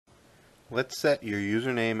Let's set your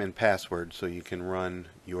username and password so you can run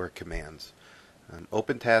your commands.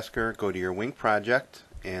 Open Tasker, go to your Wink project,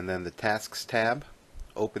 and then the Tasks tab.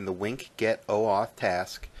 Open the Wink Get OAuth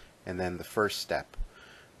task, and then the first step.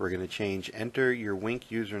 We're going to change enter your Wink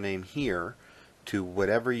username here to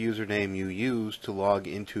whatever username you use to log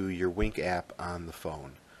into your Wink app on the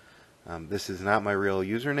phone. This is not my real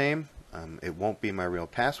username. It won't be my real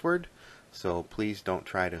password, so please don't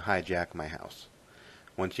try to hijack my house.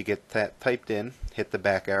 Once you get that typed in, hit the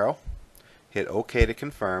back arrow, hit OK to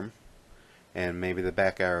confirm, and maybe the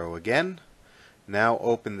back arrow again. Now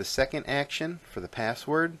open the second action for the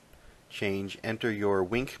password. Change enter your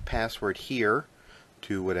Wink password here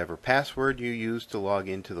to whatever password you use to log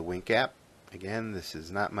into the Wink app. Again, this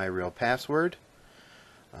is not my real password.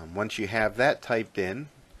 Once you have that typed in,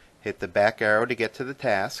 hit the back arrow to get to the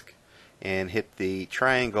task, and hit the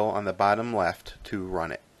triangle on the bottom left to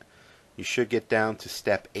run it. You should get down to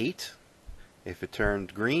step 8. If it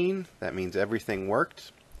turned green, that means everything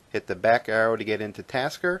worked. Hit the back arrow to get into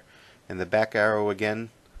Tasker, and the back arrow again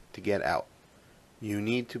to get out. You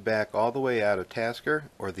need to back all the way out of Tasker,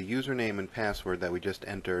 or the username and password that we just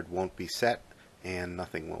entered won't be set, and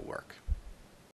nothing will work.